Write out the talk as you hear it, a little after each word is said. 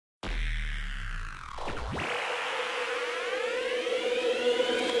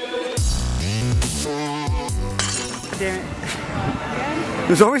damn it.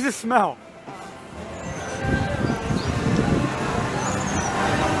 There's always a smell.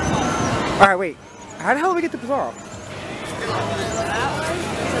 Alright, wait. How the hell do we get to Pizarro?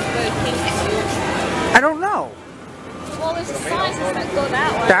 I don't know. Well, there's a sign that go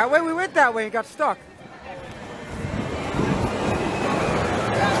that way. That way? We went that way and got stuck.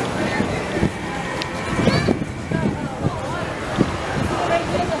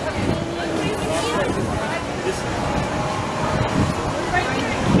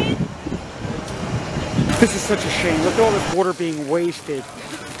 This is such a shame. Look at all this water being wasted.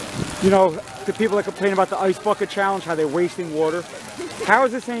 You know, the people that complain about the ice bucket challenge, how they're wasting water. How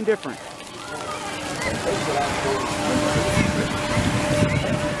is this any different?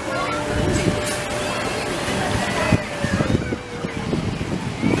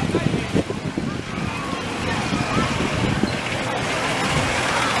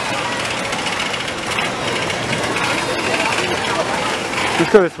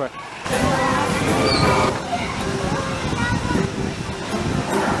 Let's go this way.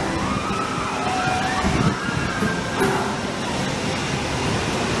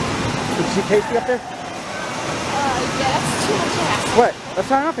 Did you see Casey up there? Yes, too much gas. What? Let's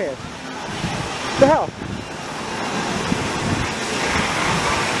sign up here. What the hell?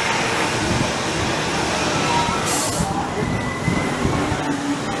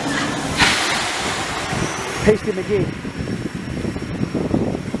 Pasty McGee.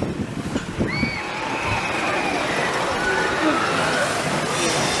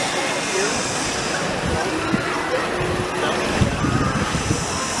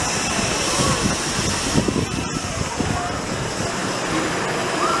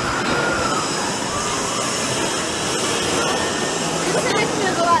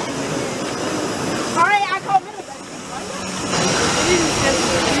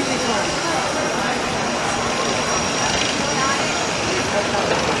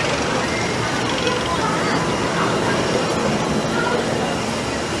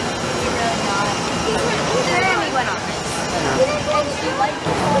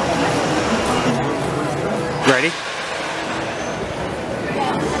 Ready?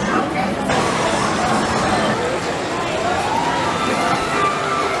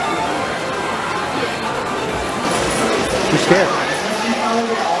 I'm scared.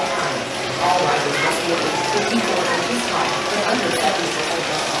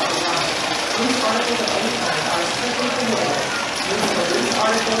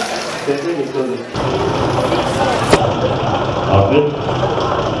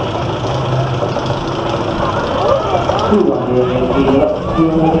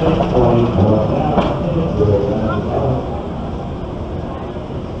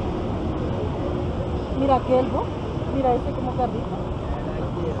 Mira aquel, ¿no? Mira ese como carrito.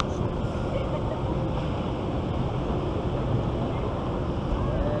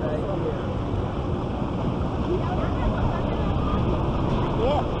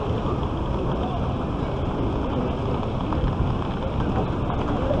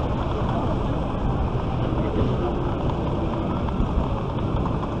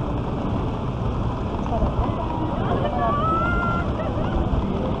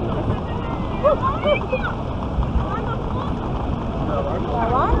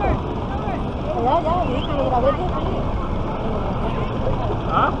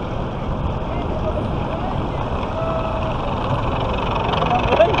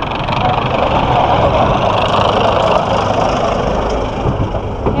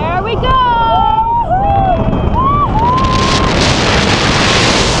 Here we go!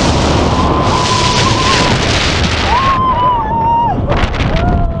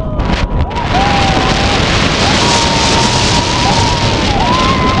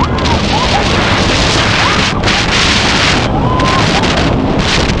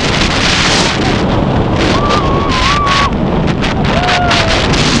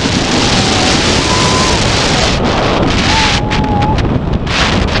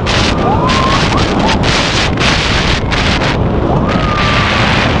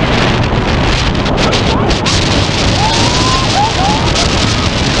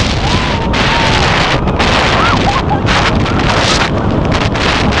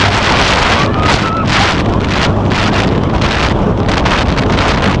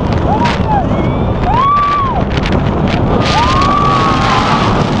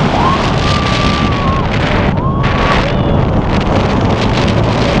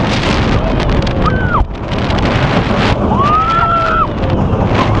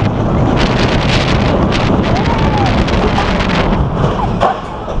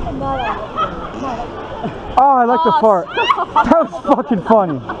 Oh, I like the fart. That was fucking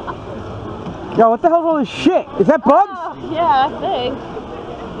funny. Yo, what the hell's all this shit? Is that bugs? Oh, yeah, I think.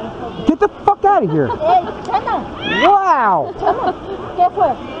 Get the fuck out of here. Hey, Chana, Wow. Chana, ¿qué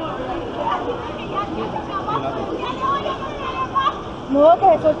fue? No, que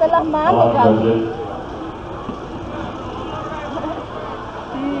se suelten las manos, Gaby.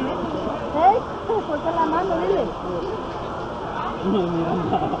 Hey, se suelten las manos, dile.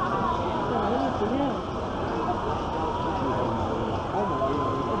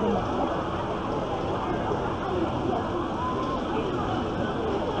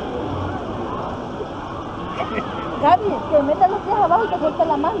 Gaby, que metan los pies abajo y te suelten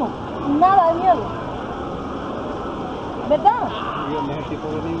la mano. Nada de miedo. ¿Verdad?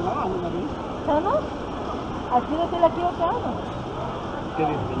 ¿Chano? Aquí decirle aquí lo que hago. ¿Qué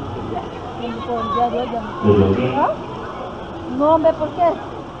dice? ¿Ah? No, hombre, ¿por qué?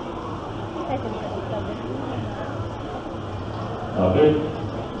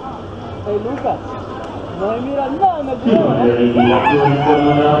 Hey, Lucas. No me miras nada en el video.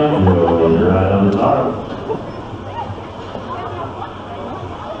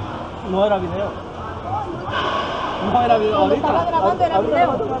 No era video. No era video. Cuando estaba grabando era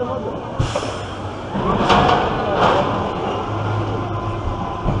video.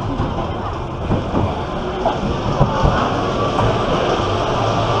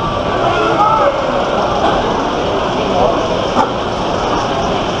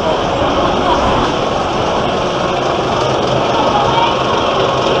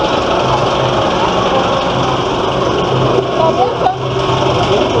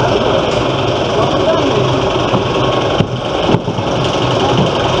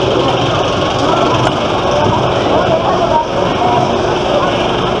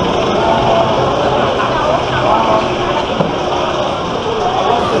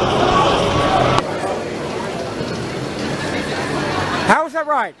 How was that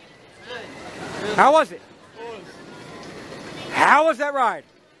ride? How was it? How was that ride?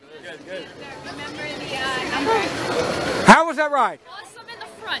 Remember the number. How was that ride? Awesome in the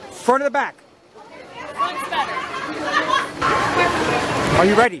front. Front or the back? Front's better. Are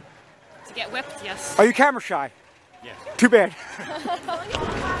you ready? To get whipped, yes. Are you camera shy? Yes. Too bad.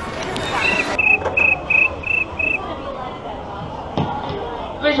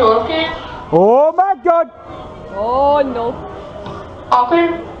 Visual okay? Oh my God! Oh, no. All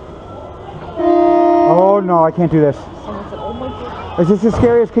clear? Oh no, I can't do this. Someone said, oh my God. Is this the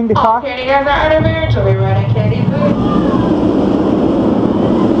scariest King to All cock? clear together out of here until we run a candy food.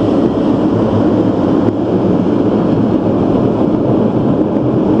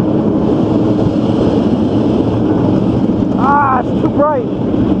 Ah, it's too bright.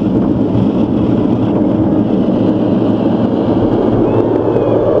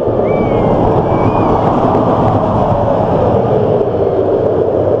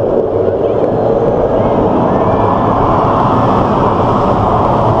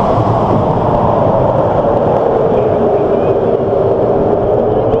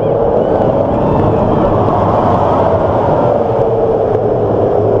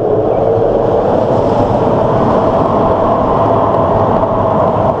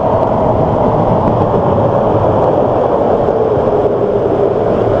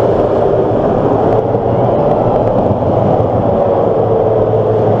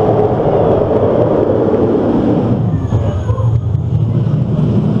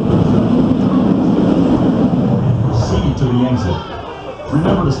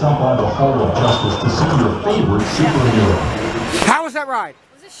 Remember to stop by the Hall of Justice to see your favorite superhero. How was that ride?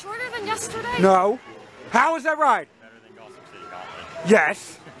 Was it shorter than yesterday? No. How was that ride? Better than Gossip City Gauntlet.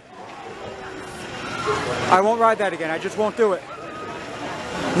 Yes. I won't ride that again. I just won't do it.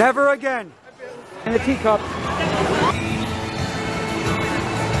 Never again. And the teacup.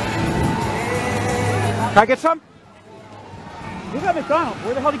 Can I get some? Look at McDonald's.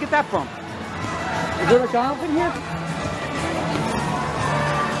 Where the hell did you get that from? Is there McDonald's in here?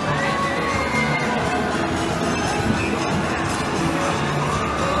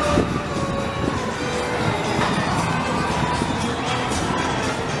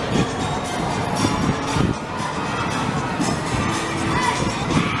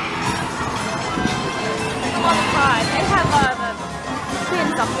 They have the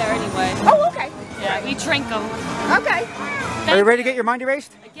pins up there anyway. Oh, okay. Yeah, we drink them. Okay. Are you ready to get your mind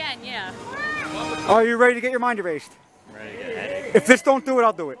erased? Again, yeah. Are you ready to get your mind erased? Ready to get a headache. If this don't do it,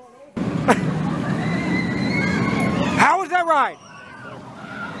 I'll do it. How was that ride?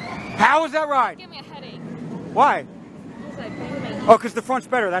 How was that ride? Give me a headache. Why? Oh, because the front's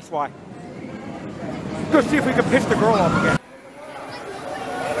better, that's why. Go see if we can piss the girl off again.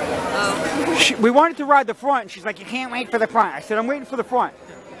 We wanted to ride the front, and she's like, you can't wait for the front. I said, I'm waiting for the front.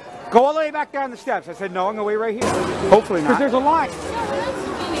 Go all the way back down the steps. I said, no, I'm going to wait right here. Hopefully not. Because there's a line.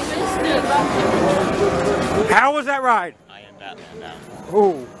 How was that ride? I am Batman now.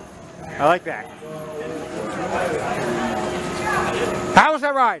 Ooh, I like that. How was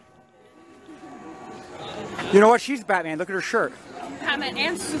that ride? You know what? She's Batman. Look at her shirt. Batman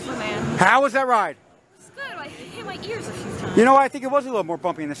and Superman. How was that ride? It's good. I hit my ears a few times. You know what? I think it was a little more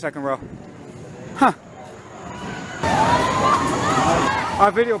bumpy in the second row. Huh. I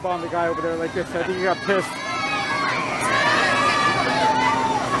video bombed the guy over there like this. I think he got pissed.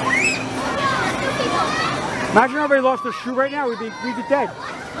 Imagine everybody lost their shoe right now. We'd be dead.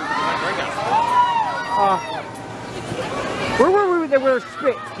 Where were we where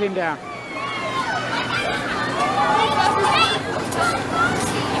spit came down?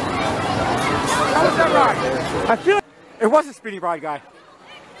 How was that ride? I feel like it was a spinny ride, guy.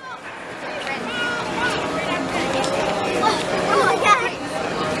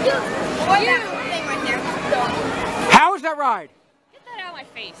 How was that ride? Get that out of my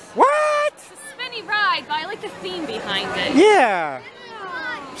face. What? It's a spinny ride, but I like the theme behind it. Yeah.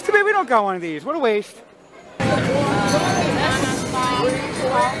 It's too bad we don't got one of these. What a waste.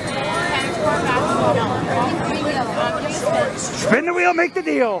 Spin the wheel, make the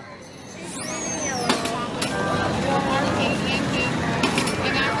deal.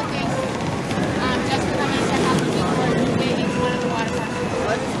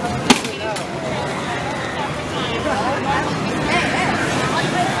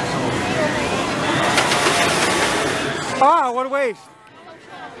 Oh, what a waste.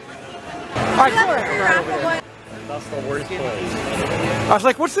 I saw that right over there. That's the worst place. I was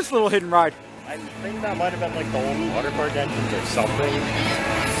like, what's this little hidden ride? I think that might have been like the old water park entrance or something.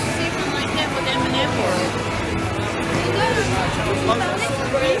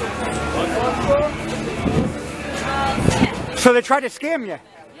 So they tried to scam you.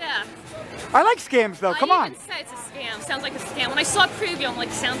 Yeah. I like scams though, come on. I even said it's a scam. Sounds like a scam. When I saw a preview, I'm like,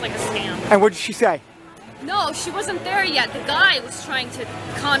 sounds like a scam. And what did she say? No, she wasn't there yet. The guy was trying to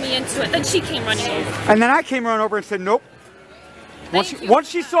con me into it. Then she came running over. And then I came running over and said, nope. Once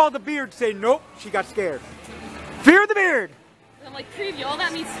she saw the beard say nope, she got scared. Fear of the beard. And I'm like, preview, all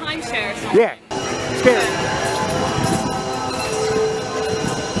that means timeshare. Yeah, scared.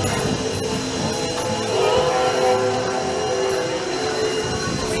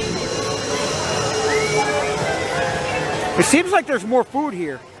 It seems like there's more food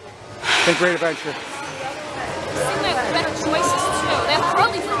here than Great Adventure. They have better choices too. They have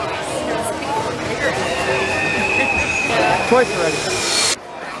curly fries. Twice already.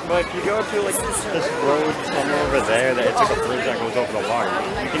 But if you go to like this road somewhere over there, that it's like a bridge that goes over the water,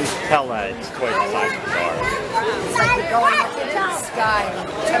 you can tell that it's twice the size of the car. It's like you're going up into the sky.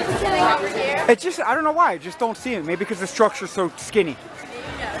 It's just, I don't know why, I just don't see it. Maybe because the structure's so skinny.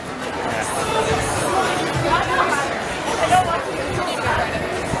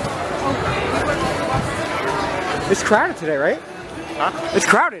 It's crowded today, right? Huh? It's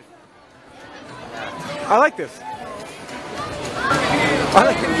crowded. I like this. I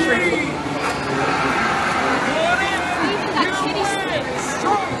like it.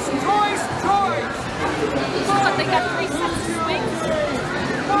 Look, they got 3 sets of swings.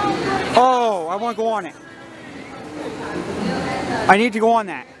 Oh, I want to go on it. I need to go on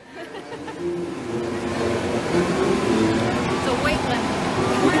that. It's a weight limit.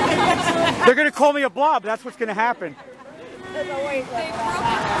 They're going to call me a blob. That's what's going to happen.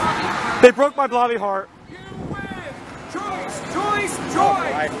 They broke my blobby heart. Choice!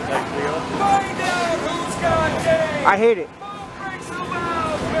 Find out who's got game! I hate it.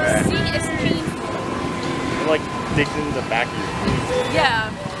 See, it's painful. It like digs into the back of your feet. Yeah.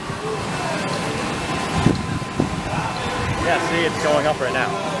 Yeah, see, it's going up right now.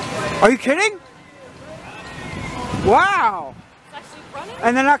 Are you kidding? Wow. It's actually running.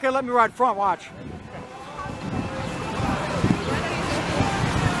 And they're not going to let me ride front. Watch.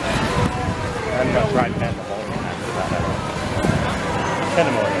 I'm going to ride Pandemonium after that.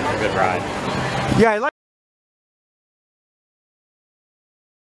 Pandemonium is a good ride. Yeah, I like